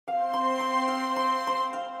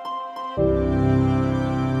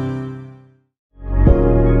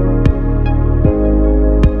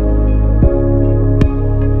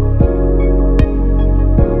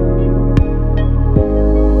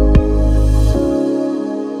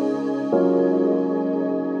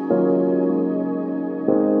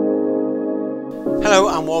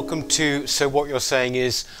welcome to So What You're Saying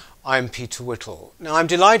Is. I'm Peter Whittle. Now, I'm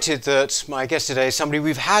delighted that my guest today is somebody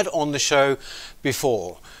we've had on the show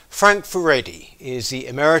before. Frank Furedi is the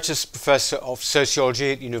Emeritus Professor of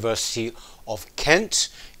Sociology at the University of Kent.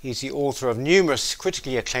 He's the author of numerous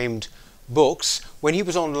critically acclaimed books. When he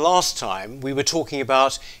was on last time, we were talking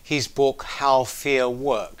about his book, How Fear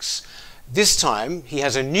Works. This time, he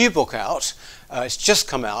has a new book out. It's just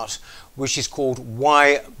come out, which is called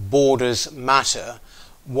Why Borders Matter,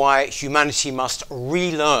 Why Humanity Must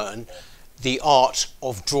Relearn the Art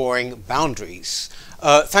of Drawing Boundaries.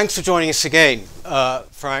 Thanks for joining us again,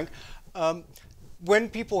 Frank. When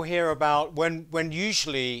people hear about, when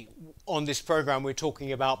usually on this program we're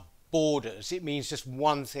talking about borders, it means just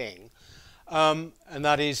one thing, and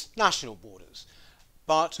that is national borders.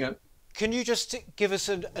 But can you just give us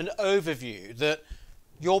an overview that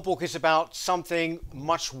your book is about something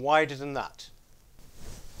much wider than that?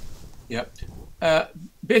 Yeah.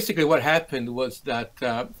 Basically what happened was that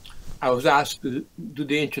I was asked to do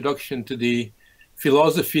the introduction to the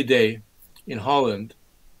Philosophy Day in Holland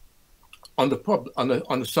on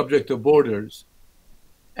the subject of borders.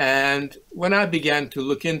 And when I began to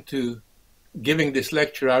look into giving this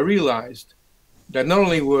lecture, I realized that not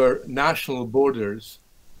only were national borders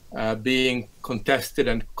being contested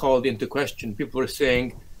and called into question, people were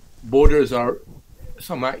saying borders are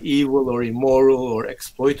somehow evil or immoral or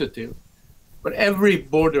exploitative. But every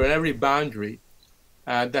border and every boundary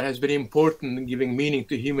that has been important in giving meaning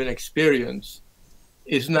to human experience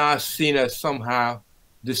is now seen as somehow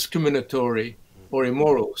discriminatory or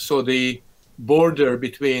immoral. So the border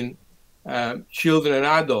between children and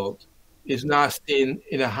adults is now seen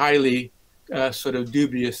in a highly sort of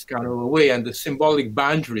dubious kind of a way, and the symbolic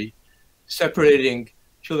boundary separating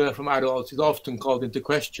children from adults is often called into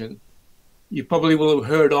question. You probably will have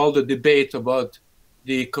heard all the debate about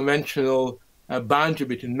the conventional boundary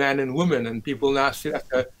between men and women, and people now see that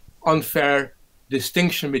an unfair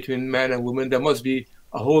distinction between men and women. There must be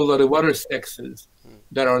a whole lot of other sexes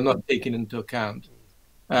that are not taken into account.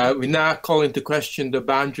 We now call into question the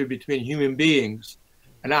boundary between human beings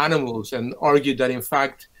and animals, and argue that in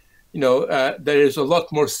fact, there is a lot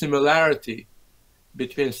more similarity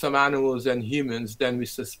between some animals and humans than we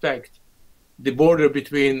suspect. The border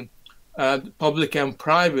between public and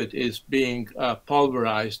private is being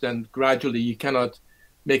pulverized, and gradually you cannot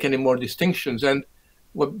make any more distinctions. And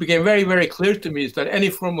what became very, very clear to me is that any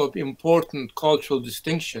form of important cultural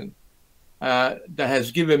distinction that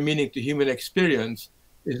has given meaning to human experience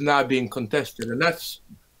is now being contested. And that's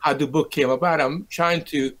how the book came about. I'm trying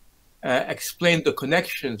to explain the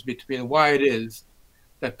connections between why it is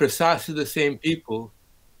that precisely the same people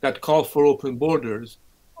that call for open borders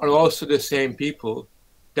are also the same people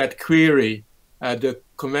that query the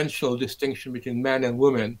conventional distinction between men and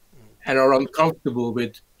women and are uncomfortable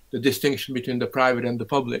with the distinction between the private and the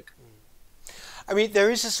public. I mean, there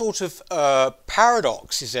is a sort of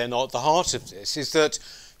paradox, is there not, at the heart of this, is that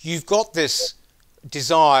you've got this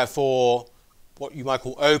desire for what you might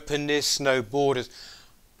call openness, no borders.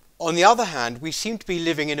 On the other hand, we seem to be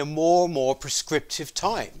living in a more and more prescriptive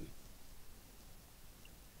time.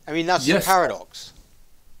 I mean, that's a paradox.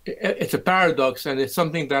 It's a paradox, and it's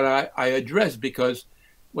something that I address, because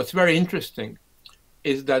what's very interesting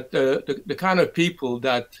is that the kind of people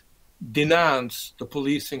that denounce the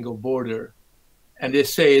policing of border, and they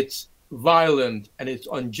say it's violent and it's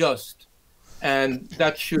unjust, and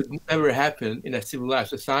that should never happen in a civilized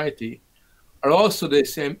society, are also the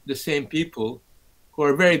same people who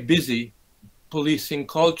are very busy policing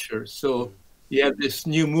culture. So you have this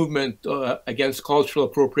new movement against cultural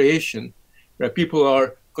appropriation, where people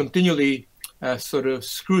are continually sort of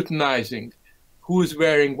scrutinizing who's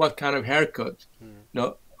wearing what kind of haircut.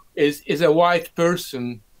 Is a white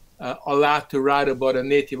person allowed to write about a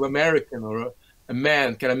Native American, or a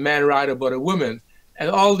man? Can a man write about a woman? And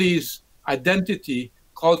all these identity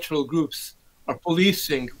cultural groups are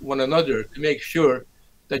policing one another to make sure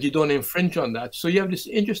that you don't infringe on that. So you have this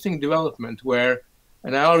interesting development where,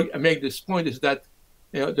 and I make this point, is that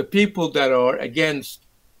the people that are against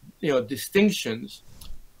distinctions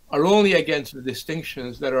are only against the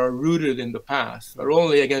distinctions that are rooted in the past, are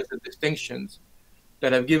only against the distinctions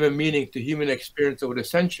that have given meaning to human experience over the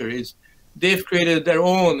centuries. They've created their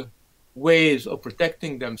own ways of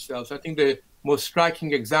protecting themselves. I think the most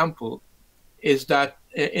striking example is that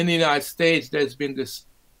in the United States, there's been this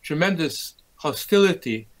tremendous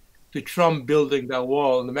hostility to Trump building that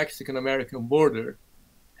wall on the Mexican-American border.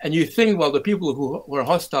 And you think, well, the people who are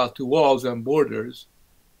hostile to walls and borders,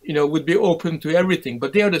 would be open to everything.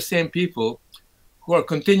 But they are the same people who are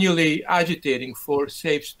continually agitating for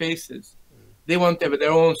safe spaces. They want to have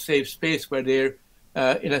their own safe space where they're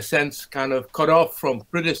in a sense, kind of cut off from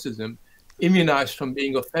criticism, immunized from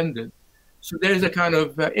being offended. So there's a kind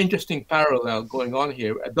of interesting parallel going on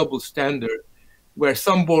here, a double standard, where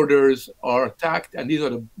some borders are attacked, and these are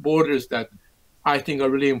the borders that I think are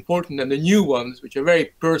really important, and the new ones, which are very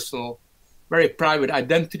personal, very private,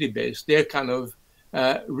 identity-based, they're kind of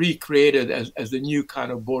recreated as the new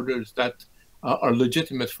kind of borders that are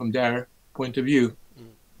legitimate from their point of view.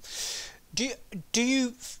 Do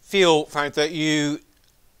you feel, Frank, that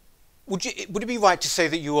would it be right to say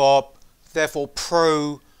that you are therefore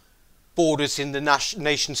pro borders in the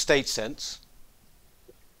nation state sense?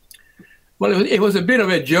 Well, it was a bit of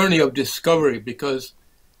a journey of discovery, because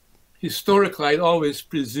historically I'd always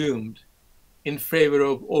presumed in favor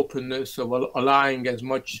of openness, of allowing as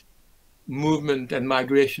much movement and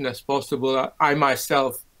migration as possible. I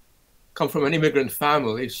myself come from an immigrant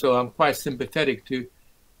family, so I'm quite sympathetic to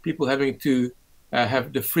people having to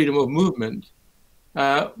have the freedom of movement.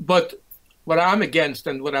 But what I'm against,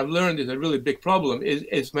 and what I've learned is a really big problem,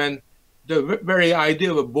 is when the very idea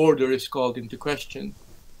of a border is called into question.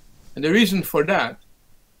 And the reason for that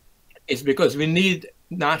is because we need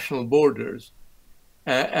national borders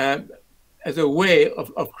as a way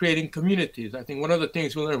of creating communities. I think one of the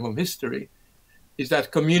things we learn from history is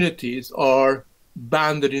that communities are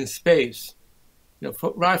bounded in space.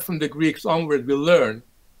 Right from the Greeks onward, we learn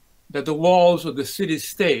that the walls of the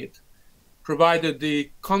city-state provided the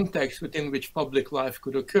context within which public life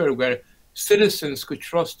could occur, where citizens could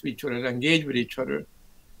trust each other and engage with each other.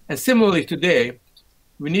 And similarly today,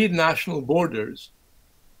 we need national borders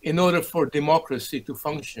in order for democracy to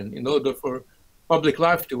function, in order for public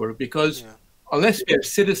life to work, because unless we have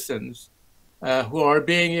citizens who are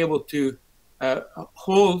being able to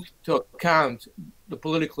hold to account the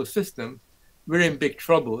political system, we're in big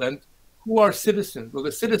trouble. And who are citizens? Well,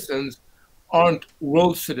 the citizens aren't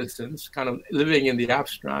world citizens, kind of living in the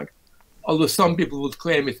abstract, although some people would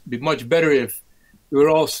claim it'd be much better if we were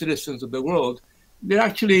all citizens of the world. They're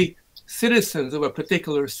actually citizens of a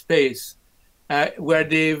particular space where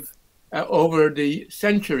they've, over the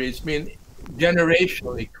centuries, been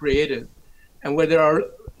generationally created, and where there are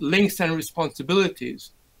links and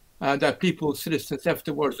responsibilities that people, citizens, have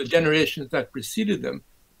towards the generations that preceded them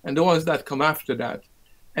and the ones that come after that.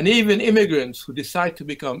 And even immigrants who decide to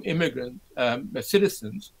become immigrant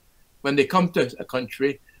citizens, when they come to a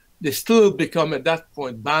country, they still become at that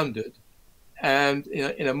point bounded. And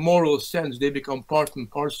in a moral sense, they become part and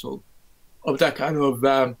parcel of that kind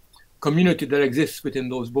of community that exists within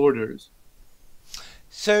those borders.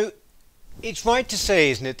 So it's right to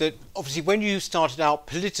say, isn't it, that obviously when you started out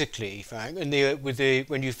politically, Frank, and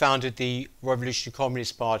when you founded the Revolutionary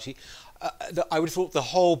Communist Party, I would have thought the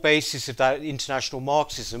whole basis of that international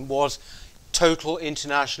Marxism was total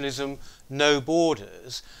internationalism, no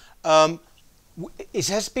borders. It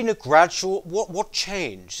has been a gradual. What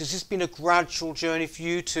changed? Has this been a gradual journey for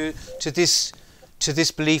you to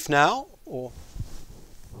this belief now, or?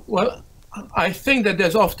 Well, I think that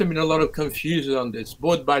there's often been a lot of confusion on this,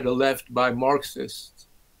 both by the left, by Marxists,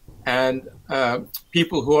 and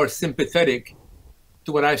people who are sympathetic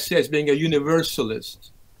to what I see as being a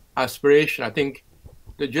universalist aspiration. I think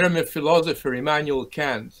the German philosopher Immanuel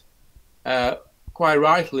Kant quite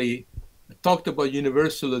rightly talked about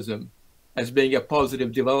universalism as being a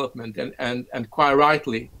positive development, and quite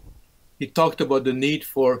rightly he talked about the need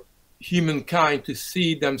for humankind to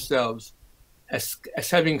see themselves as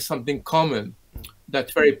having something common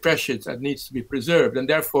that's very precious, that needs to be preserved. And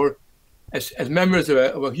therefore, as members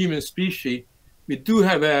of a human species, we do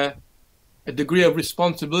have a degree of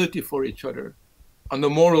responsibility for each other on the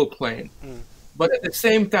moral plane. But at the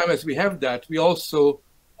same time as we have that, we also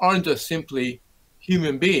aren't just simply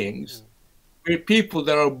human beings. We're people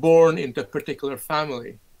that are born into a particular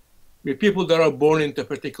family. We're people that are born into a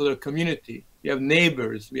particular community. We have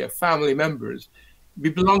neighbors, we have family members. We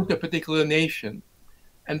belong to a particular nation.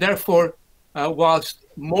 And therefore, whilst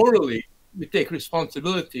morally we take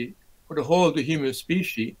responsibility for the whole of the human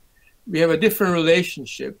species, we have a different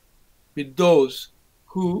relationship with those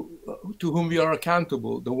to whom we are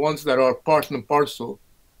accountable, the ones that are part and parcel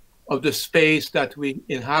of the space that we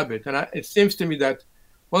inhabit. And it seems to me that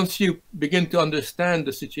once you begin to understand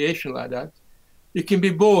the situation like that, you can be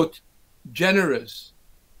both generous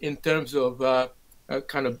in terms of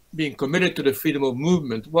kind of being committed to the freedom of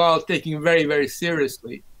movement, while taking very, very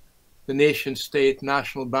seriously the nation state,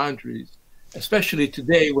 national boundaries, especially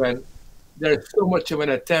today when there's so much of an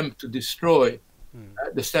attempt to destroy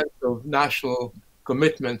the sense of national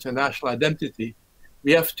commitment and national identity.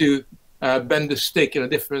 We have to bend the stick in a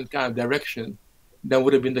different kind of direction than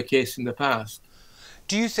would have been the case in the past.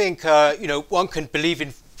 Do you think one can believe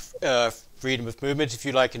in freedom of movement, if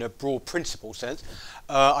you like, in a broad principle sense,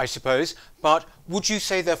 I suppose. But would you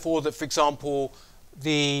say, therefore, that, for example,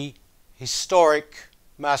 the historic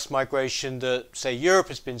mass migration that, say, Europe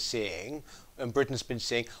has been seeing and Britain's been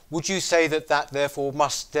seeing, would you say that that therefore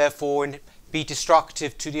must be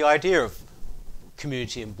destructive to the idea of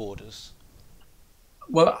community and borders?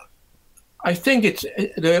 Well, I think it's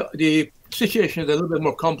the situation is a little bit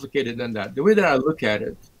more complicated than that. The way that I look at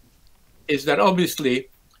it is that obviously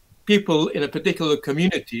people in a particular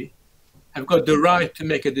community have got the right to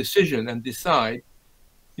make a decision and decide,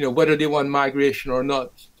 whether they want migration or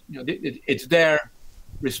not. It's their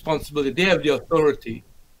responsibility. They have the authority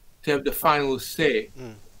to have the final say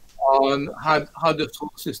on how the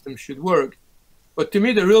whole system should work. But to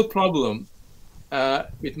me, the real problem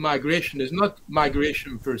with migration is not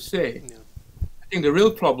migration per se. Yeah. I think the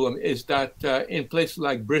real problem is that in places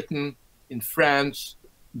like Britain, in France,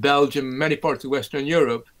 Belgium, many parts of Western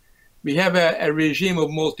Europe, we have a regime of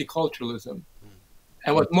multiculturalism.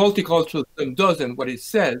 And what multiculturalism does and what it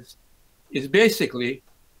says is basically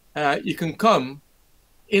you can come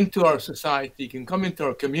into our society, you can come into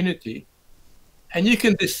our community, and you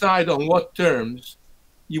can decide on what terms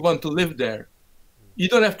you want to live there. You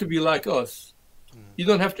don't have to be like us. You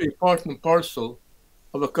don't have to be part and parcel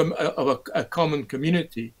of a common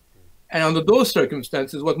community. And under those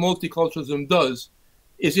circumstances, what multiculturalism does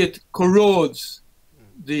is it corrodes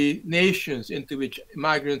the nations into which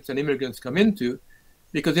migrants and immigrants come into,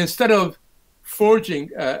 because instead of forging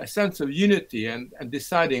a sense of unity and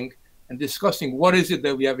deciding and discussing what is it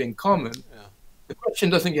that we have in common, the question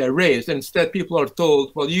doesn't get raised. And instead, people are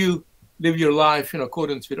told, well, you live your life in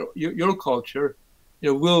accordance with your culture.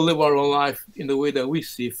 We'll live our own life in the way that we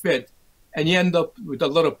see fit. And you end up with a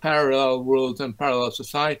lot of parallel worlds and parallel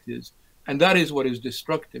societies. And that is what is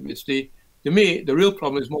destructive. To me, the real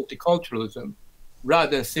problem is multiculturalism,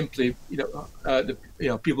 rather than simply,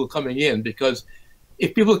 people coming in. Because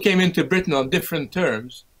if people came into Britain on different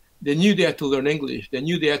terms, they knew they had to learn English. They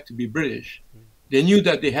knew they had to be British. They knew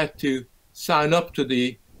that they had to sign up to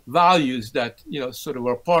the values that, sort of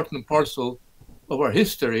are part and parcel of our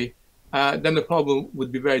history. Then the problem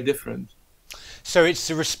would be very different. So it's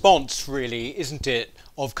the response, really, isn't it,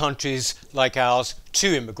 of countries like ours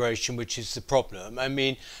to immigration, which is the problem. I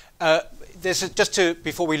mean,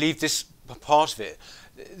 before we leave this part of it,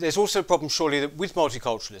 there's also a problem, surely, that with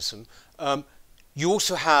multiculturalism, you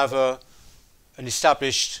also have an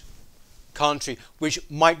established country which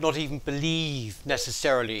might not even believe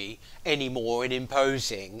necessarily anymore in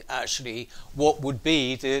imposing actually what would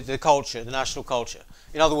be the culture, the national culture.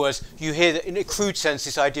 In other words, you hear that in a crude sense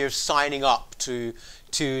this idea of signing up to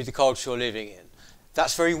the culture you're living in.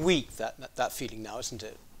 That's very weak, that feeling now, isn't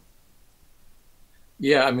it?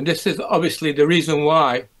 Yeah, I mean, this is obviously the reason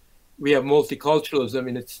why we have multiculturalism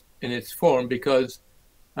in its form, because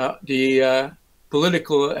the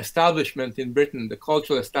political establishment in Britain, the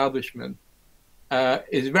cultural establishment,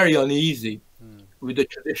 is very uneasy with the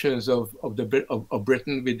traditions of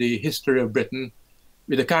Britain, with the history of Britain,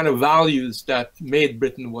 with the kind of values that made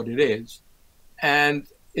Britain what it is, and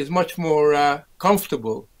is much more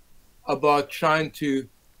comfortable about trying to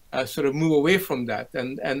sort of move away from that,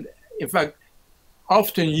 and in fact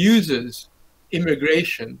often uses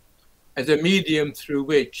immigration as a medium through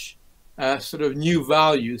which sort of new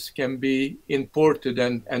values can be imported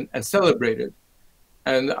and celebrated.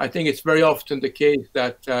 And I think it's very often the case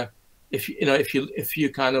that if you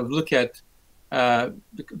kind of look at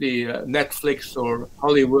the Netflix or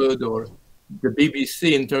Hollywood or the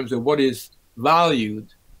BBC in terms of what is valued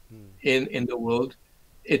in the world,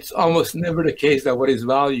 it's almost never the case that what is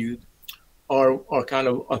valued are kind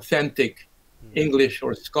of authentic English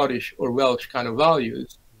or Scottish or Welsh kind of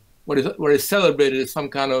values. What is celebrated is some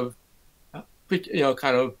kind of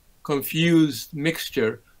confused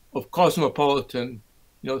mixture of cosmopolitan,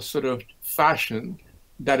 sort of fashion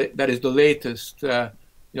that is the latest,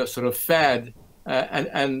 sort of fad,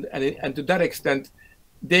 and to that extent,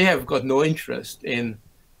 they have got no interest in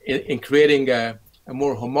creating a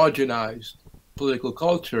more homogenized political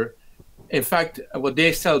culture. In fact, what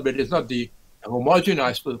they celebrate is not the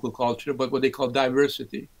homogenized political culture, but what they call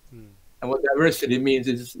diversity. And what diversity means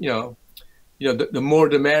is, the more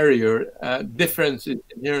the merrier. Difference is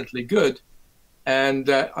inherently good, and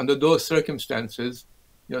under those circumstances,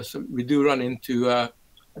 so we do run into a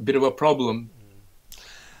bit of a problem.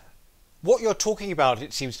 What you're talking about,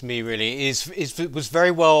 it seems to me, really, was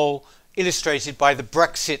very well illustrated by the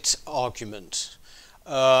Brexit argument,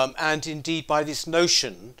 and indeed by this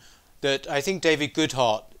notion that I think David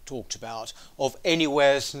Goodhart talked about of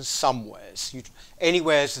anywheres and somewheres.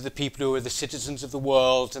 Anywheres are the people who are the citizens of the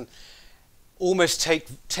world, and almost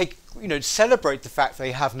celebrate the fact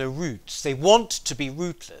they have no roots. They want to be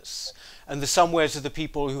rootless, and the somewheres are the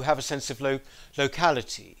people who have a sense of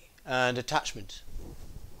locality and attachment.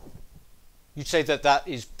 You'd say that that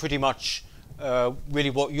is pretty much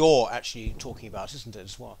really what you're actually talking about, isn't it,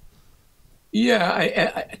 as well?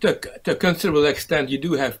 Yeah, to a considerable extent, you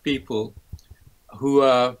do have people who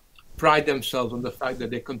pride themselves on the fact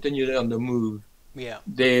that they continue on the move. Yeah.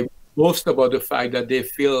 They boast about the fact that they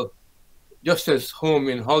feel just as home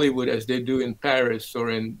in Hollywood as they do in Paris or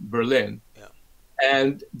in Berlin. Yeah.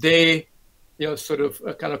 And they, sort of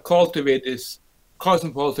kind of cultivate this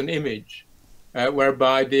cosmopolitan image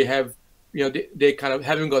whereby they have, they kind of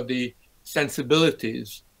haven't got the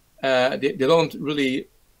sensibilities. They don't really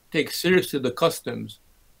take seriously the customs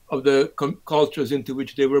of the cultures into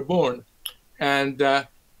which they were born. And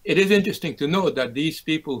it is interesting to note that these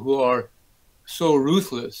people who are so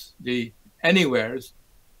ruthless, the anywheres,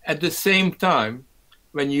 at the same time,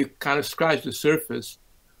 when you kind of scratch the surface,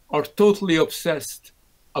 are totally obsessed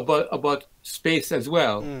about space as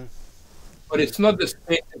well. Mm. But it's not the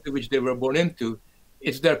space into which they were born into,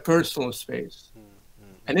 it's their personal space.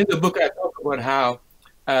 And in the book, I talk about how,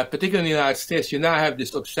 particularly in the United States, you now have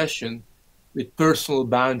this obsession with personal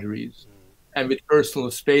boundaries and with personal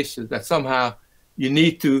spaces that somehow you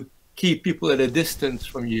need to keep people at a distance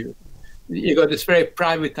from you. You got this very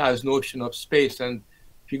privatized notion of space. And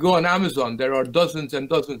if you go on Amazon, there are dozens and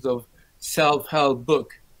dozens of self-help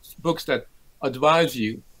books that advise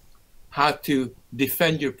you how to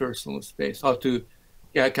defend your personal space, how to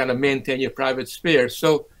kind of maintain your private sphere.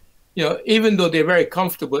 So, even though they're very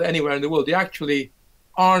comfortable anywhere in the world, they actually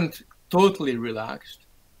aren't totally relaxed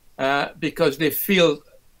because they feel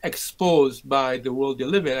exposed by the world they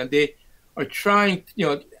live in, and they are trying,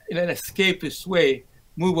 in an escapist way,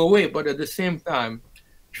 move away, but at the same time,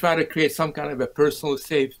 try to create some kind of a personal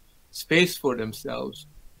safe space for themselves,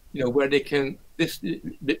 where they can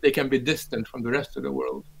be distant from the rest of the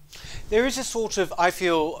world. There is a sort of, I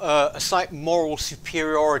feel, a slight moral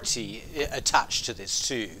superiority attached to this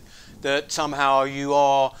too, that somehow you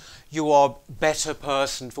are a better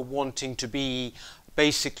person for wanting to be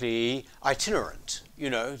basically itinerant,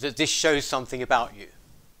 that this shows something about you.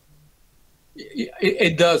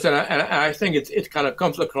 It does, and I think it kind of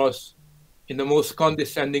comes across in the most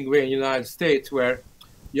condescending way in the United States, where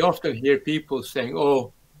you often hear people saying,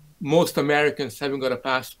 "Oh, most Americans haven't got a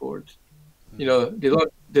passport. They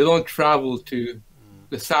don't travel to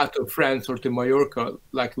the south of France or to Mallorca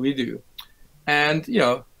like we do." And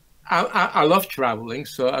I love traveling,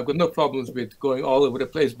 so I've got no problems with going all over the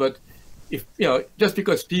place. But if just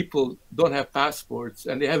because people don't have passports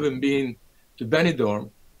and they haven't been to Benidorm,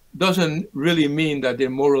 doesn't really mean that they're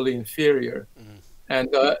morally inferior. And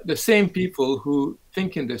the same people who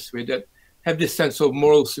think in this way, that have this sense of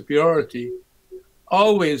moral superiority,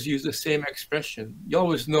 always use the same expression. You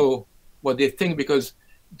always know what they think because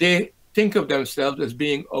they think of themselves as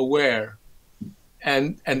being aware.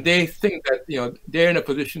 And they think that they're in a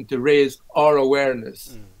position to raise our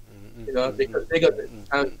awareness, because they got this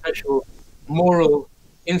kind of special moral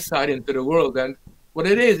insight into the world. And what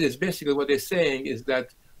it is basically what they're saying is that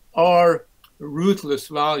our ruthless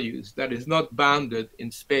values, that is not bounded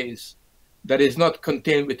in space, that is not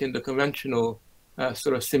contained within the conventional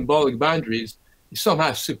sort of symbolic boundaries, is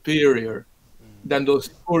somehow superior than those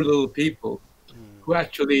poor little people who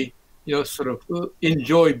actually sort of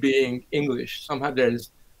enjoy being English. Somehow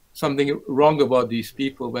there's something wrong about these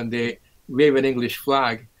people when they wave an English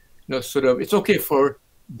flag. Sort of, it's okay for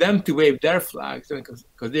them to wave their flags because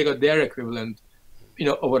they got their equivalent,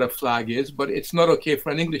 of what a flag is, but it's not okay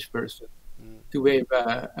for an English person to wave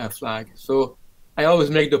a flag. So I always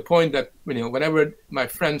make the point that, whenever my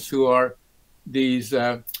friends who are these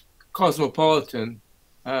cosmopolitan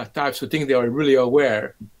types who think they are really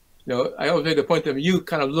aware, I always make the point that you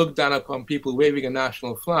kind of look down upon people waving a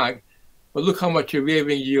national flag, but look how much you're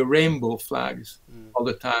waving your rainbow flags all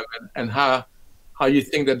the time, and how you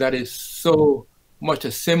think that is so much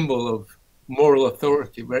a symbol of moral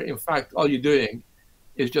authority, where in fact all you're doing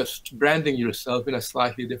is just branding yourself in a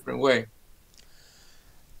slightly different way.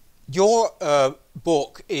 Your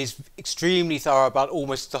book is extremely thorough about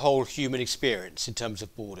almost the whole human experience in terms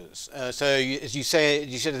of borders. So as you said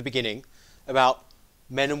at the beginning, about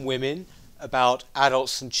men and women, about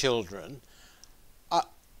adults and children.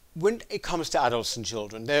 When it comes to adults and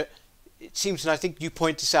children, it seems, and I think you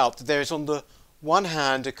point this out, that there is on the one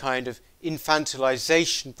hand a kind of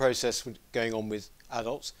infantilization process going on with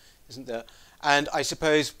adults, isn't there? And I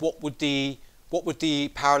suppose what would the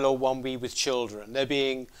parallel one be with children? They're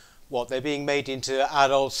being what, they're being made into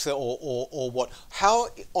adults or what? How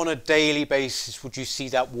on a daily basis would you see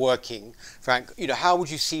that working, Frank? You know, how would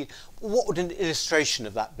you see, what would an illustration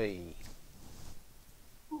of that be?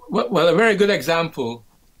 Well, a very good example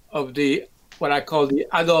of the what I call the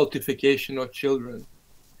adultification of children,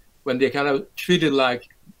 when they're kind of treated like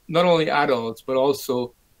not only adults, but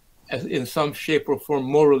also as in some shape or form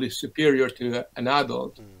morally superior to an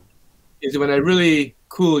adult, is when a really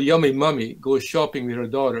cool, yummy mummy goes shopping with her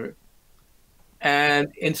daughter.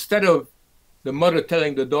 And instead of the mother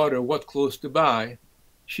telling the daughter what clothes to buy,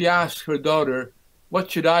 she asks her daughter,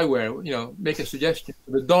 what should I wear? You know, make a suggestion.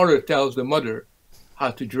 The daughter tells the mother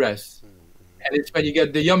how to dress. And it's when you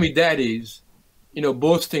get the yummy daddies, you know,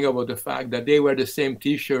 boasting about the fact that they wear the same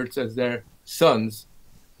T-shirts as their sons,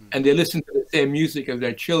 and they listen to the same music as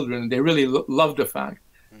their children. They really love the fact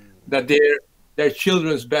that they're their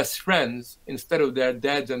children's best friends instead of their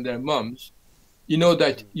dads and their moms. You know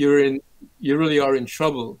that you really are in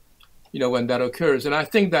trouble, you know, when that occurs. And I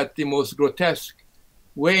think that the most grotesque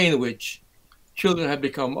way in which children have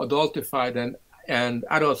become adultified and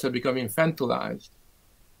adults have become infantilized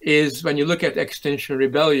is when you look at Extinction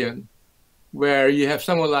Rebellion, where you have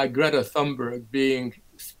someone like Greta Thunberg being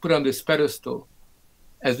put on this pedestal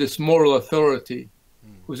as this moral authority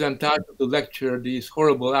who's entitled to lecture these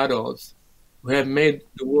horrible adults who have made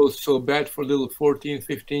the world so bad for little 14,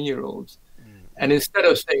 15-year-olds. And instead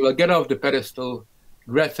of saying, well, get off the pedestal,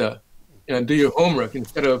 Greta, you know, do your homework,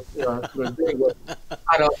 instead of doing what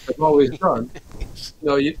adults have always done, you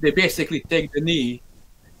know, they basically take the knee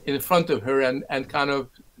in front of her and kind of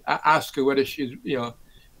ask her whether she's, you know,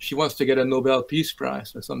 she wants to get a Nobel Peace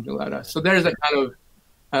Prize or something like that. So there's a kind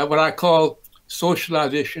of what I call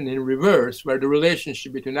socialization in reverse, where the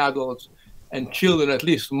relationship between adults and children, at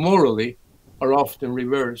least morally, are often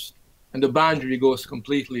reversed, and the boundary goes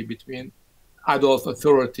completely between adult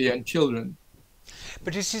authority and children.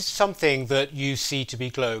 But is this something that you see to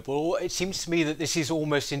be global? It seems to me that this is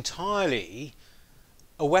almost entirely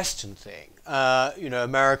a Western thing. You know,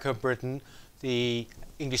 America, Britain, the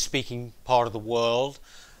English-speaking part of the world.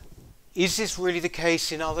 Is this really the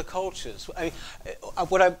case in other cultures? I mean,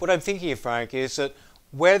 what I'm thinking of, Frank, is that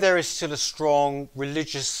where there is still a strong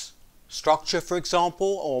religious structure, for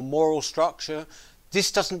example, or moral structure,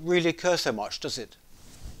 this doesn't really occur so much, does it?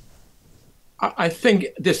 I think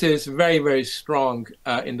this is very, very strong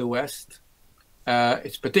in the West.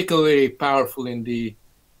 It's particularly powerful in the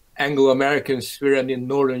Anglo-American sphere and in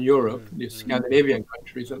Northern Europe, the Scandinavian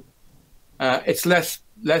countries. It's less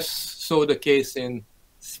so the case in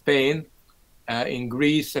Spain, in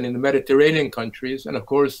Greece, and in the Mediterranean countries. And of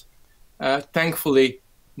course, thankfully,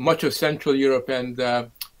 much of Central Europe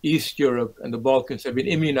and East Europe and the Balkans have been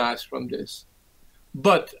immunized from this.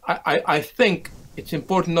 But I think it's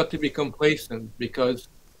important not to be complacent, because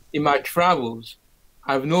in my travels,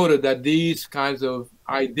 I've noted that these kinds of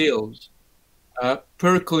ideals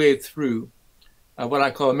percolate through what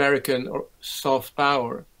I call American or soft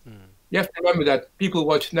power. You have to remember that people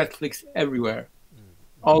watch Netflix everywhere,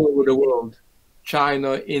 all over the world,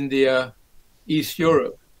 China, India, East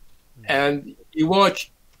Europe. And you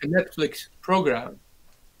watch a Netflix program,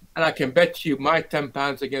 and I can bet you my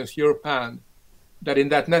 £10 against your pound that in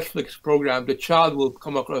that Netflix program, the child will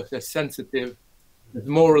come across as sensitive, as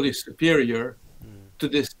morally superior to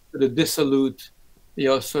the dissolute, you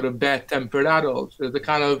know, sort of bad-tempered adults. There's the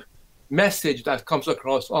kind of message that comes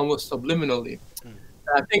across almost subliminally. And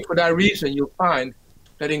I think for that reason, you'll find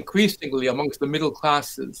that increasingly amongst the middle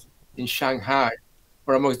classes in Shanghai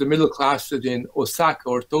or amongst the middle classes in Osaka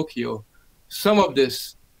or Tokyo, some of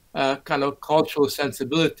this kind of cultural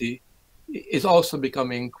sensibility is also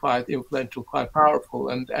becoming quite influential, quite powerful.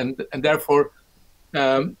 And therefore,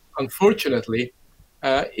 unfortunately,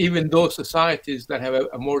 even those societies that have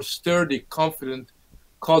a more sturdy, confident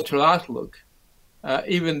cultural outlook,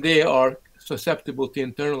 even they are susceptible to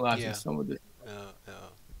internalizing some of this.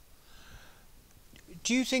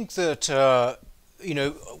 Do you think that, you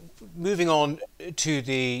know, moving on to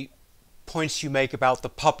the points you make about the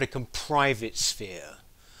public and private sphere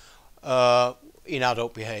in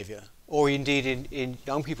adult behavior, or indeed in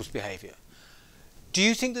young people's behavior, do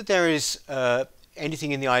you think that there is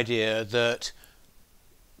anything in the idea that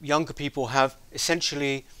younger people have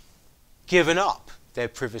essentially given up their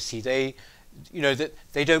privacy? They, you know, that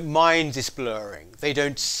they don't mind this blurring. They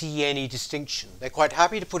don't see any distinction. They're quite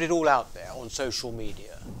happy to put it all out there on social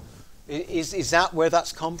media. Is that where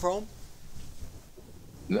that's come from?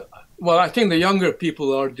 Well, I think the younger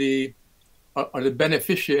people are the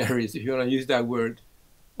beneficiaries, if you want to use that word,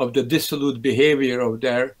 of the dissolute behavior of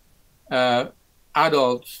their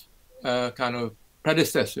adult kind of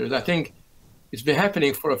predecessors. I think it's been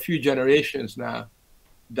happening for a few generations now,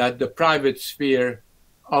 that the private sphere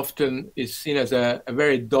often is seen as a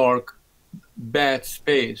very dark, bad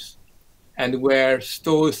space, and where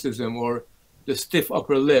stoicism or the stiff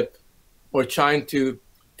upper lip or trying to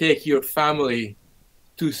take your family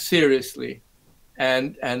too seriously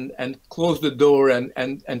and close the door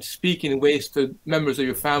and speak in ways to members of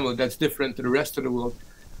your family that's different to the rest of the world,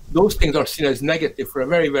 those things are seen as negative for a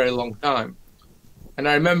very, very long time. And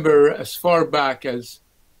I remember as far back as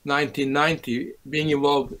 1990 being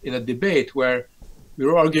involved in a debate where we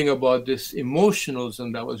were arguing about this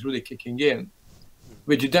emotionalism that was really kicking in,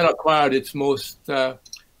 which then acquired its most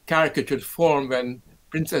caricatured form when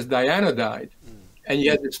Princess Diana died. And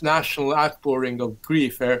you had this national outpouring of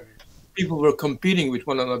grief where people were competing with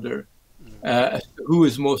one another as to who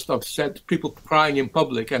is most upset, people crying in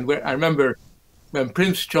public. And where I remember when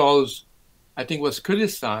Prince Charles, I think, was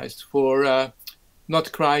criticized for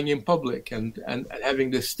not crying in public and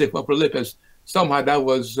having this stiff upper lip, as somehow that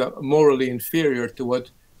was morally inferior to what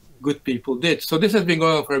good people did. So this has been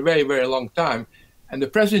going on for a very, very long time. And the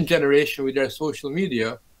present generation with their social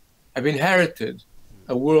media have inherited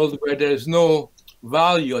a world where there is no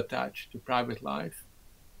value attached to private life.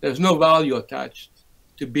 There's no value attached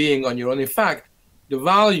to being on your own. In fact, the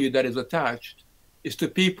value that is attached is to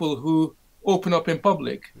people who open up in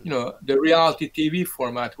public. You know, the reality TV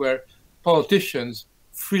format where politicians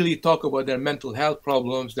freely talk about their mental health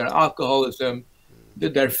problems, their alcoholism,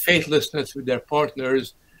 their faithlessness with their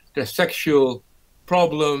partners, their sexual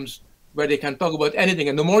problems, where they can talk about anything.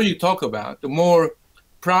 And the more you talk about, the more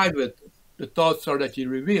private the thoughts are that you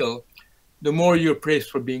reveal, the more you're praised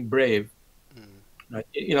for being brave. Right?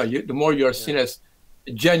 You know, the more you're seen as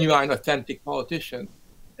a genuine, authentic politician.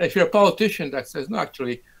 And if you're a politician that says, no,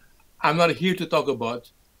 actually, I'm not here to talk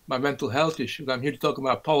about my mental health issues, I'm here to talk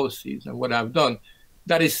about policies and what I've done,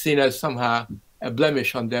 that is seen as somehow a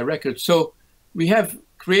blemish on their record. So we have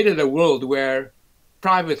created a world where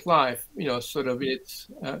private life, you know, sort of in its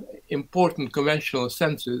important conventional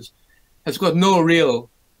senses, has got no real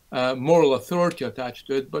moral authority attached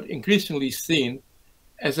to it, but increasingly seen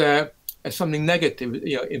as something negative.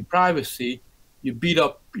 You know, in privacy, you beat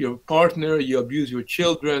up your partner, you abuse your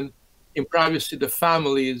children. In privacy, the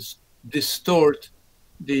families distort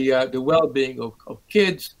the well-being of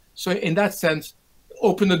kids. So in that sense,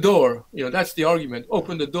 open the door. You know, that's the argument.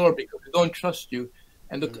 Open the door because we don't trust you.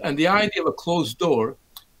 And the idea of a closed door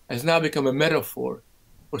has now become a metaphor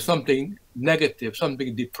for something negative,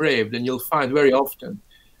 something depraved. And you'll find very often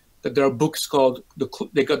that there are books called,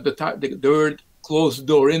 they got the word closed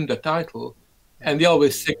door in the title, and they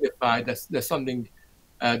always signify that there's something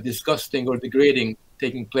disgusting or degrading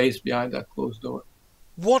taking place behind that closed door.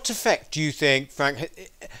 What effect do you think, Frank,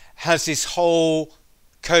 has this whole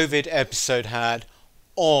COVID episode had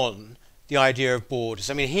on the idea of borders?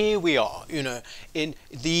 I mean, here we are, you know, in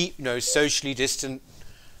the, you know, socially distant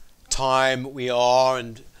time we are,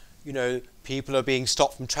 and, you know, people are being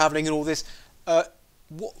stopped from traveling and all this.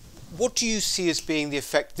 What do you see as being the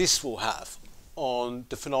effect this will have on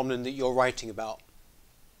the phenomenon that you're writing about?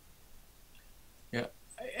 Yeah,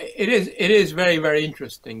 it is very, very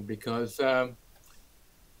interesting because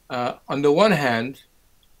on the one hand,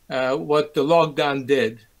 what the lockdown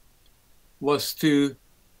did was to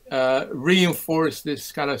reinforce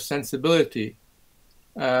this kind of sensibility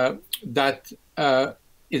that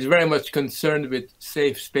is very much concerned with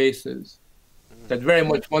safe spaces, that very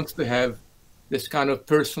much wants to have this kind of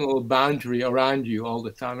personal boundary around you all the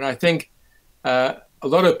time. And I think a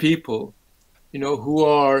lot of people, you know, who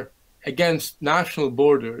are against national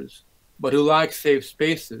borders, but who like safe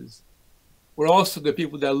spaces, were also the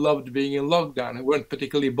people that loved being in lockdown and weren't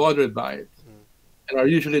particularly bothered by it, and are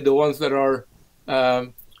usually the ones that are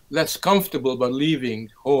less comfortable about leaving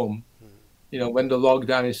home, you know, when the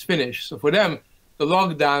lockdown is finished. So for them, the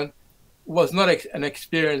lockdown was not an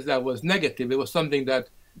experience that was negative. It was something that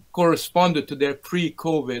corresponded to their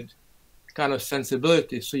pre-COVID kind of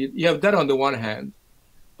sensibility. So you have that on the one hand.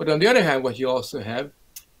 But on the other hand, what you also have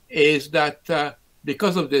is that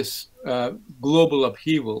because of this global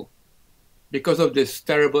upheaval, because of this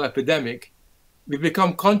terrible epidemic, we've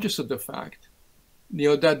become conscious of the fact, you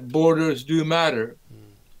know, that borders do matter.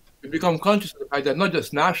 We've become conscious of the fact that not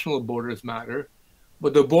just national borders matter,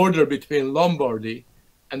 but the border between Lombardy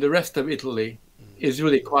and the rest of Italy is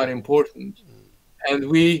really quite important. And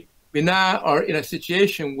we now are in a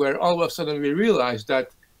situation where all of a sudden we realize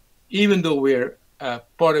that even though we're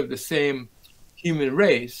part of the same human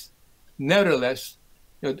race, nevertheless,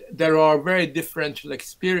 you know, there are very differential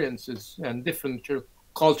experiences and different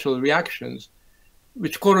cultural reactions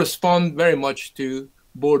which correspond very much to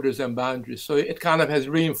borders and boundaries. So it kind of has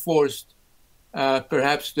reinforced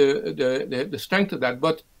perhaps the strength of that.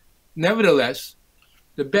 But nevertheless,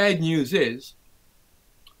 the bad news is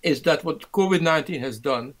that what COVID-19 has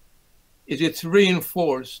done is it's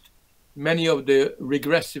reinforced many of the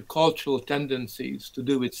regressive cultural tendencies to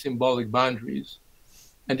do with symbolic boundaries.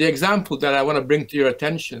 And the example that I want to bring to your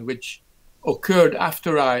attention, which occurred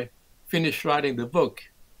after I finished writing the book,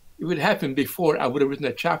 it would happen before I would have written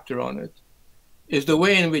a chapter on it, is the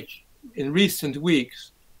way in which in recent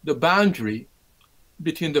weeks the boundary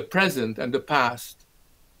between the present and the past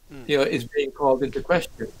is being called into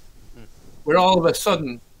question, where all of a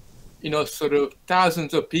sudden, sort of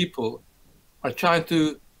thousands of people are trying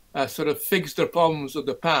to sort of fix the problems of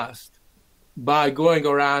the past by going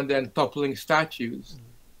around and toppling statues.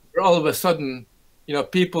 Where all of a sudden,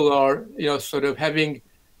 people are, sort of having,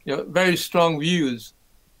 very strong views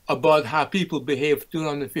about how people behaved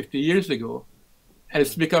 250 years ago. And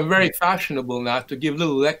it's become very fashionable now to give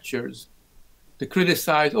little lectures to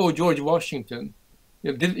criticize, oh, George Washington,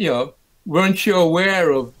 weren't you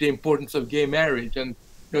aware of the importance of gay marriage? And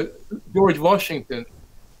George Washington,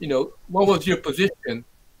 what was your position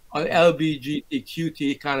on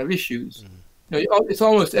LGBTQT kind of issues? It's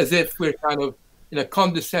almost as if we're kind of, in a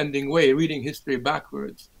condescending way, reading history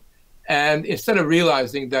backwards. And instead of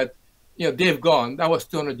realizing that, they've gone, that was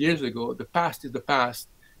 200 years ago, the past is the past,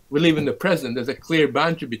 we live in the present, there's a clear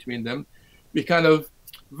boundary between them, we kind of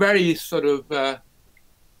very sort of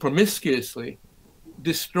promiscuously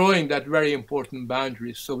destroying that very important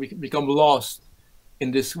boundary. So we become lost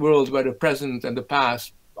in this world where the present and the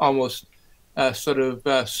past almost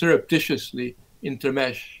surreptitiously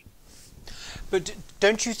intermesh. But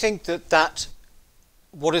don't you think that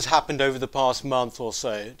what has happened over the past month or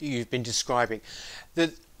so that you've been describing,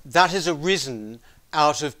 that has arisen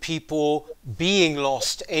out of people being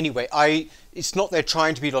lost anyway? It's not they're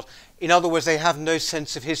trying to be lost. In other words, they have no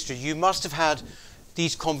sense of history. You must have had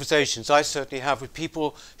these conversations, I certainly have, with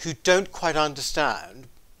people who don't quite understand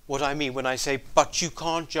what I mean when I say, but you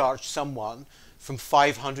can't judge someone from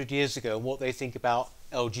 500 years ago and what they think about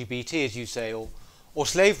LGBT, as you say, or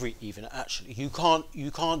slavery even, actually. You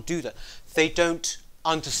can't do that. They don't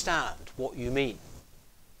understand what you mean.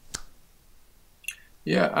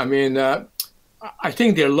 Yeah, I mean, I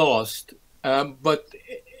think they're lost, but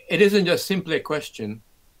it isn't just simply a question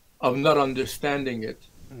of not understanding it.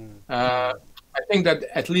 I think that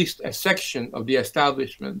at least a section of the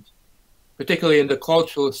establishment, particularly in the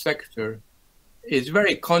cultural sector, is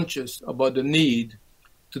very conscious about the need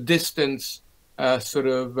to distance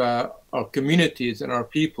our communities and our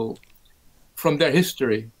people from their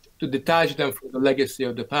history, to detach them from the legacy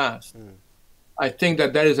of the past. I think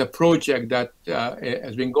that is a project that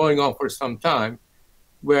has been going on for some time,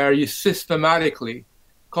 where you systematically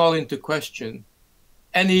call into question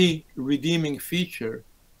any redeeming feature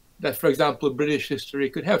that, for example, British history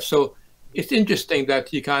could have. So it's interesting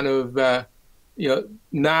that you kind of,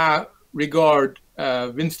 now regard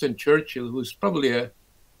Winston Churchill, who's probably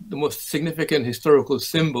the most significant historical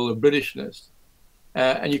symbol of Britishness,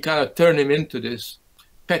 and you kind of turn him into this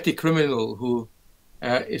petty criminal who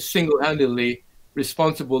is single-handedly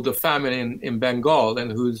responsible for the famine in Bengal,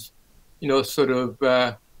 and who's, is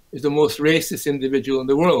the most racist individual in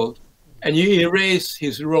the world. And you erase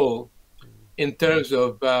his role in terms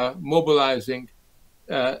of mobilizing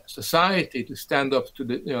society to stand up to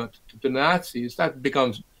the Nazis. That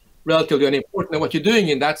becomes relatively unimportant. And what you're doing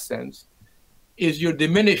in that sense is you're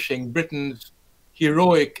diminishing Britain's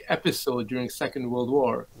heroic episode during Second World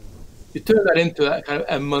War. You turn that into a kind of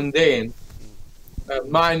a mundane,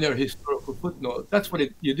 minor historical footnote. That's what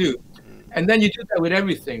you do. And then you do that with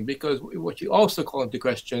everything, because what you also call into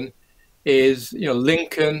question is,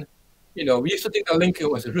 Lincoln. We used to think that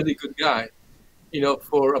Lincoln was a really good guy,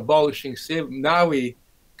 for abolishing slavery. Now we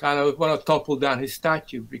kind of want to topple down his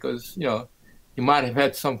statue because, he might have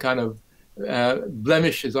had some kind of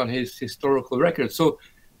blemishes on his historical record. So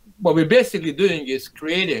what we're basically doing is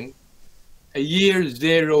creating a year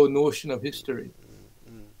zero notion of history.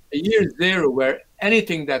 A year zero where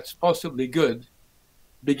anything that's possibly good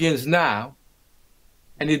begins now,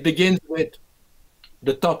 and it begins with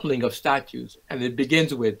the toppling of statues, and it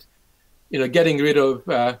begins with, getting rid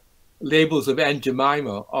of labels of Aunt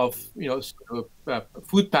Jemima, of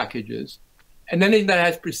food packages, and anything that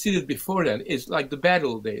has preceded before then is like the bad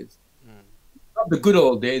old days. Not the good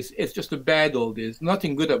old days, it's just the bad old days.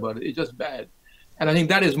 Nothing good about it, it's just bad. And I think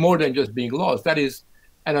that is more than just being lost. That is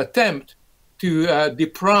an attempt to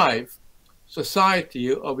deprive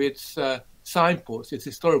society of its signposts, its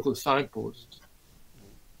historical signposts.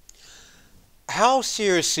 How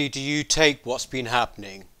seriously do you take what's been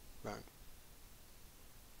happening? Right.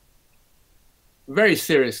 very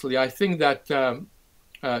seriously, I think that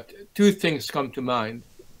two things come to mind.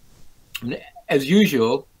 As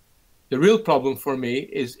usual, the real problem for me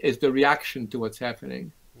is the reaction to what's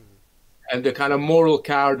happening, and the kind of moral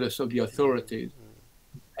cowardice of the authorities,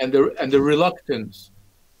 and the reluctance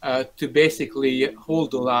to basically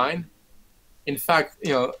hold the line. In fact,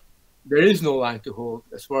 there is no line to hold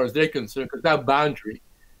as far as they're concerned, because that boundary,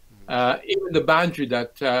 even the boundary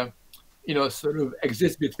that sort of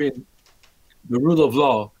exists between the rule of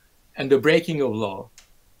law and the breaking of law,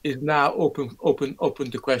 is now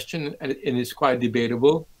open to question, and it's quite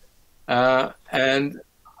debatable. And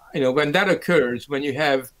when that occurs, when you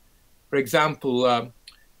have, for example,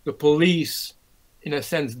 the police, in a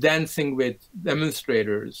sense, dancing with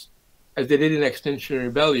demonstrators, as they did in Extinction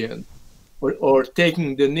Rebellion, or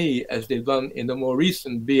taking the knee, as they've done in the more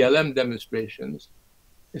recent BLM demonstrations,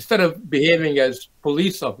 instead of behaving as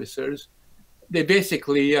police officers, they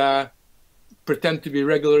basically pretend to be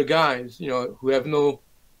regular guys, who have no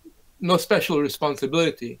special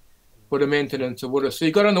responsibility for the maintenance of order. So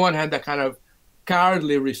you got, on the one hand, that kind of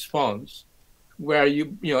cowardly response, where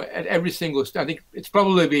at every single step, I think it's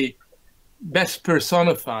probably best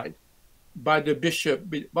personified by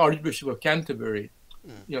the Archbishop of Canterbury,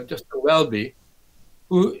 just a Welby,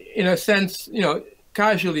 who, in a sense,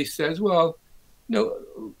 casually says, well,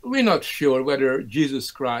 we're not sure whether Jesus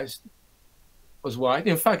Christ was white.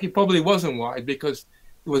 In fact, he probably wasn't white, because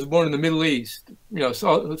he was born in the Middle East.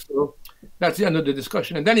 So that's the end of the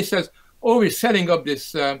discussion. And then he says, oh, we're setting up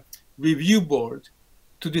this review board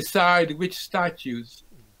to decide which statues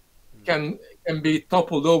can be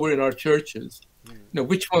toppled over in our churches,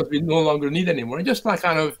 which ones we no longer need anymore. And just like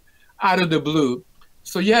kind of out of the blue.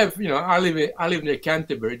 So you have, I live near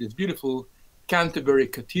Canterbury, this beautiful Canterbury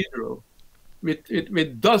Cathedral,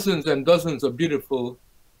 with dozens and dozens of beautiful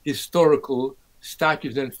historical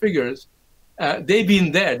statues and figures. They've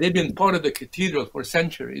been there. They've been part of the cathedral for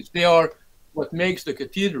centuries. They are what makes the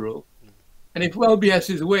cathedral. And if Welby has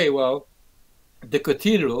his way, well, the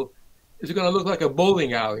cathedral is going to look like a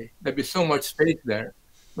bowling alley. There'll be so much space there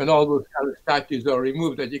when all those kind of statues are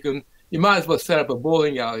removed that you might as well set up a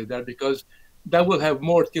bowling alley there, because that will have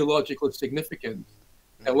more theological significance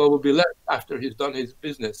than what will be left after he's done his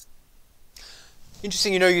business.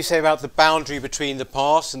 Interesting, you say about the boundary between the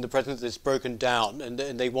past and the present that's broken down, and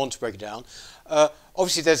they want to break it down.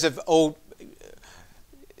 Obviously, there's the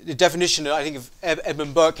definition, I think, of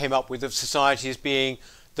Edmund Burke came up with, of society as being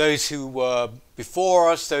those who were before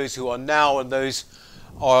us, those who are now, and those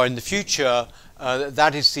are in the future.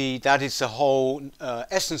 That is the whole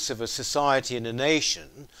essence of a society and a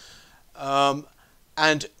nation.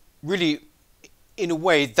 And really, in a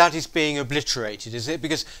way, that is being obliterated, is it?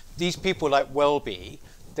 Because these people like Welby,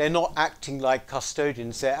 they're not acting like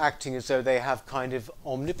custodians, they're acting as though they have kind of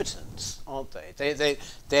omnipotence, aren't they?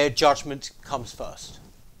 Their judgment comes first.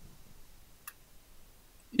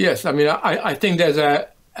 Yes, I mean, I think there's a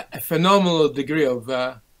phenomenal degree of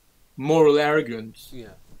moral arrogance,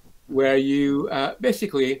 where you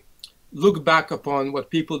basically look back upon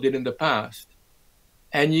what people did in the past,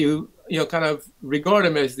 and you kind of regard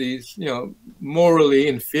them as these, morally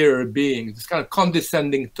inferior beings, this kind of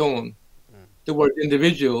condescending tone towards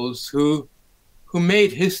individuals who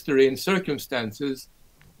made history in circumstances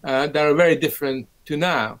that are very different to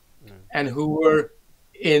now, and who were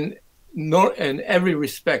in every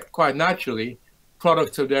respect, quite naturally,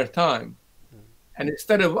 products of their time. And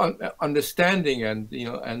instead of understanding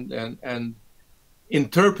and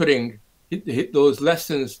interpreting those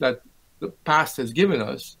lessons that the past has given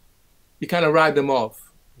us, you kind of write them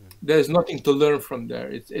off. There's nothing to learn from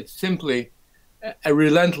there. It's simply a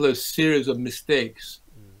relentless series of mistakes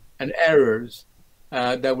and errors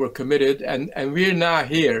that were committed, and we're now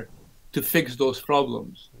here to fix those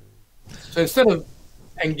problems. So instead of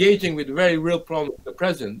engaging with very real problems in the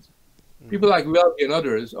present, people like Welby and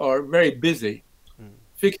others are very busy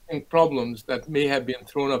fixing problems that may have been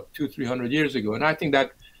thrown up 200-300 years ago. And I think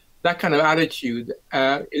that kind of attitude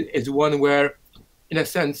is one where, in a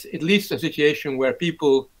sense, it leads to a situation where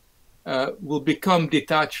people will become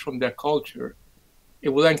detached from their culture. It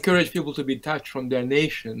will encourage people to be detached from their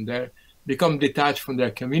nation, become detached from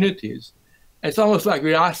their communities. And it's almost like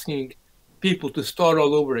we're asking people to start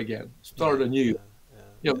all over again, start anew.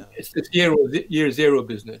 It's this year zero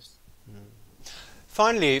business.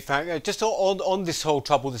 Finally, Frank, just on this whole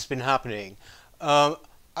trouble that's been happening, I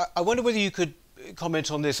wonder whether you could comment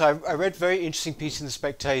on this. I read a very interesting piece in The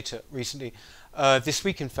Spectator recently, this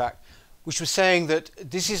week in fact, which was saying that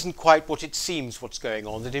this isn't quite what it seems what's going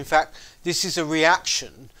on, that in fact this is a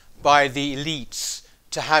reaction by the elites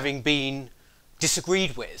to having been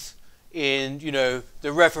disagreed with in,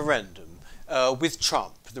 the referendum. with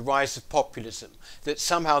Trump, the rise of populism, that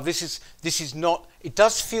somehow this is not, it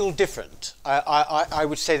does feel different. I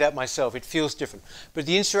would say that myself, it feels different. But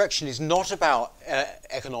the insurrection is not about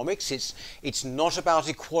economics, it's not about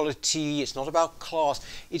equality, it's not about class,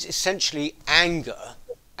 it's essentially anger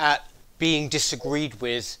at being disagreed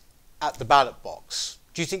with at the ballot box.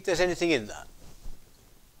 Do you think there's anything in that?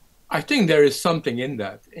 I think there is something in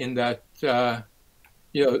that,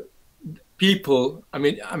 you know, people,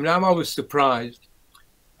 I'm always surprised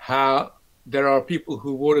how there are people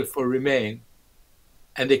who voted for Remain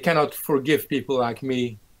and they cannot forgive people like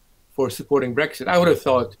me for supporting Brexit. I would have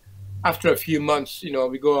thought after a few months, you know,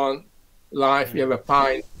 we go on live, we have a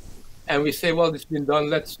pint, and we say, well, it's been done,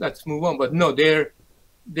 let's move on. But no, they're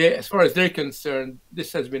as far as they're concerned,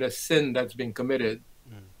 this has been a sin that's been committed,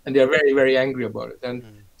 and they're very, very angry about it. And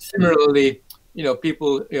similarly, you know,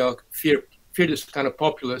 people, you know, fear this kind of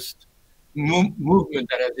populist movement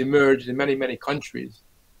that has emerged in many, many countries.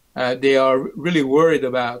 They are really worried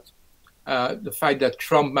about the fact that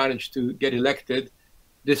Trump managed to get elected,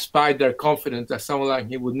 despite their confidence that someone like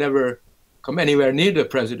him would never come anywhere near the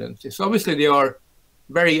presidency. So obviously they are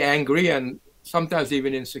very angry and sometimes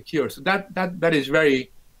even insecure. So that is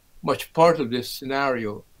very much part of this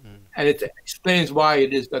scenario. And it explains why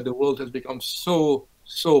it is that the world has become so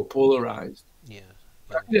polarized. Yeah.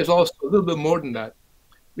 I think there's also a little bit more than that,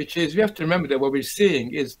 which is we have to remember that what we're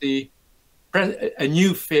seeing is a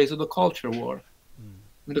new phase of the culture war.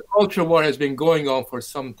 And the culture war has been going on for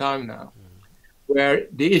some time now, where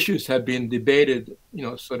the issues have been debated, you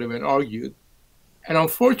know, sort of and argued. And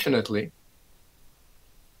unfortunately,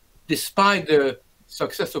 despite the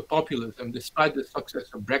success of populism, despite the success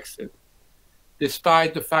of Brexit,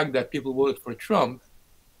 despite the fact that people voted for Trump,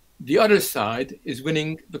 the other side is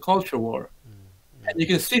winning the culture war. And you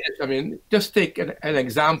can see this. I mean, just take an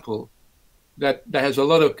example that has a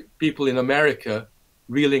lot of people in America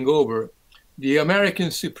reeling over. The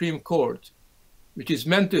American Supreme Court, which is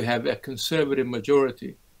meant to have a conservative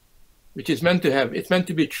majority, it's meant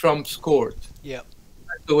to be Trump's court. Yeah.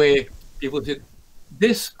 That's the way people said.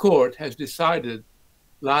 This court has decided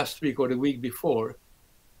last week or the week before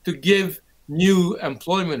to give new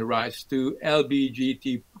employment rights to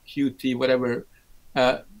LGBTQT, whatever,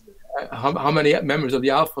 how many members of the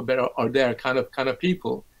alphabet are there, kind of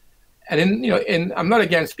people. And I'm not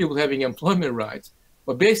against people having employment rights,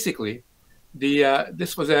 but basically,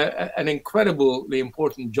 this was an incredibly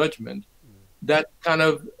important judgment that kind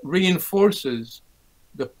of reinforces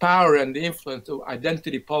the power and the influence of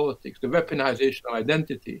identity politics, the weaponization of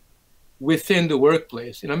identity within the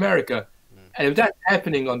workplace in America. And if that's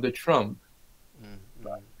happening under Trump,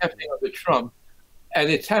 and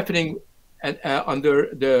it's happening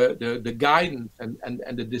under the guidance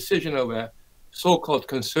and the decision of a so-called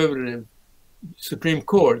conservative Supreme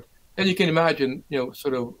Court, then you can imagine, you know,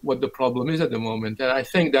 sort of what the problem is at the moment. And I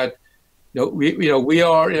think that, you know, we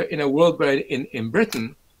are in a world where in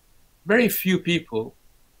Britain,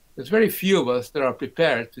 there's very few of us that are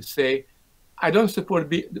prepared to say, I don't support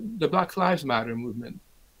the Black Lives Matter movement.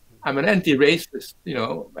 I'm an anti-racist, you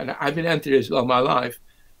know, and I've been anti-racist all my life,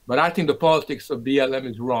 but I think the politics of BLM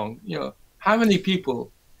is wrong. You know, how many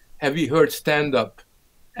people have you heard stand up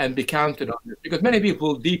and be counted on this? Because many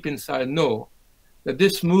people deep inside know that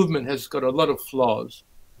this movement has got a lot of flaws.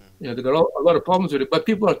 You know, they've got a lot of problems with it, but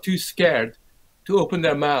people are too scared to open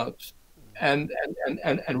their mouths and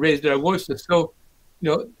raise their voices. So,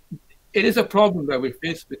 you know, it is a problem that we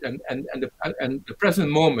face with, and the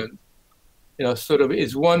present moment, you know, sort of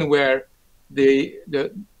is one where the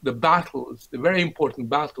battles, the very important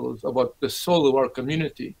battles about the soul of our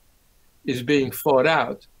community is being fought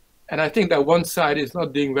out. And I think that one side is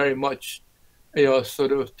not doing very much, you know,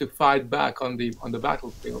 sort of to fight back on the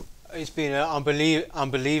battlefield. It's been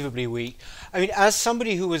unbelievably weak. I mean, as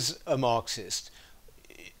somebody who was a Marxist,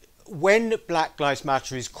 when Black Lives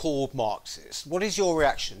Matter is called Marxist, what is your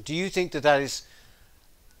reaction? Do you think that is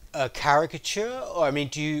a caricature? Or, I mean,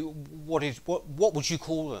 what would you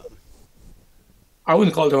call them? I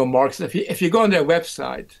wouldn't call them a Marxist. If you go on their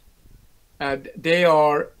website, they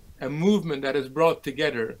are a movement that has brought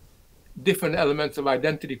together different elements of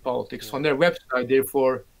identity politics. Yeah. On their website,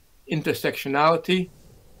 therefore, intersectionality.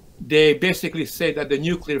 They basically say that the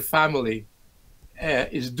nuclear family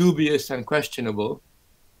is dubious and questionable.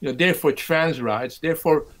 You know, therefore, trans rights.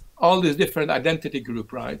 Therefore, all these different identity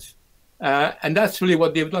group rights. And that's really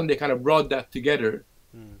what they've done. They kind of brought that together,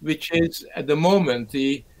 which is at the moment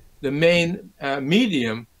the main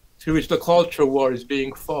medium through which the culture war is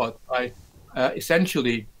being fought by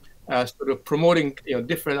essentially sort of promoting, you know,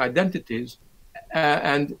 different identities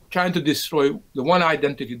and trying to destroy the one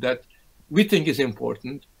identity that we think is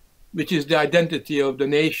important, which is the identity of the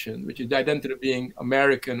nation, which is the identity of being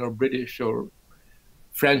American or British or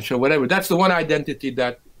French or whatever. That's the one identity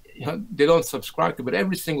that they don't subscribe to, but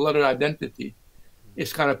every single other identity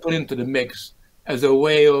is kind of put into the mix as a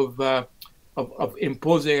way of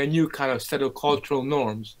imposing a new kind of set of cultural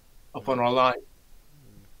norms upon our lives.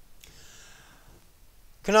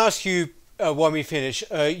 Can I ask you, when we finish,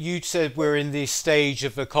 you said we're in the stage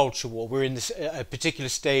of a culture war. We're in this a particular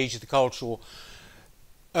stage of the culture war.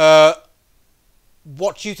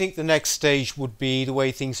 What do you think the next stage would be, the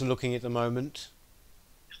way things are looking at the moment?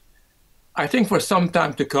 I think for some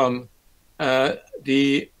time to come,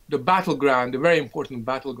 the battleground, the very important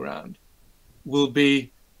battleground, will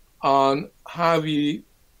be on how we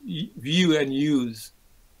view and use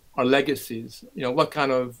our legacies. You know, what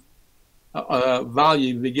kind of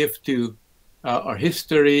value we give to our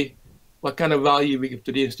history, what kind of value we give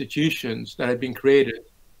to the institutions that have been created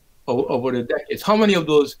over the decades. How many of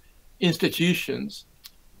those institutions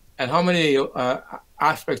and how many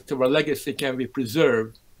aspects of our legacy can we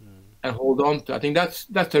preserve and hold on to? I think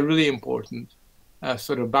that's a really important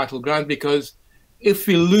sort of battleground, because if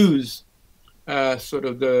we lose sort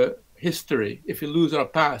of the history, if we lose our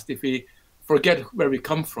past, if we forget where we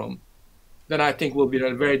come from, then I think we'll be in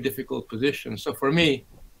a very difficult position. So for me,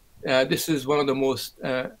 this is one of the most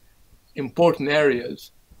important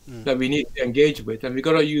areas that we need to engage with, and we've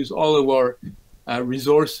got to use all of our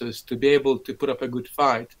resources to be able to put up a good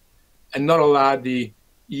fight and not allow the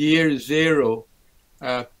year zero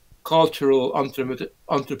cultural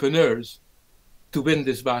entrepreneurs to win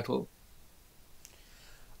this battle.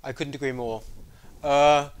 I couldn't agree more.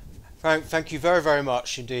 Frank, thank you very, very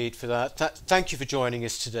much indeed for that. Thank you for joining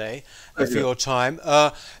us today and for your time.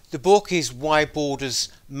 The book is Why Borders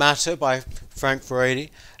Matter by Frank Furedi,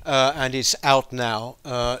 and it's out now.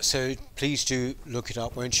 So please do look it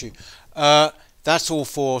up, won't you? That's all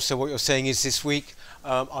for So What You're Saying Is this week.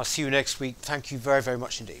 I'll see you next week. Thank you very, very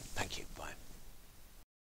much indeed. Thank you.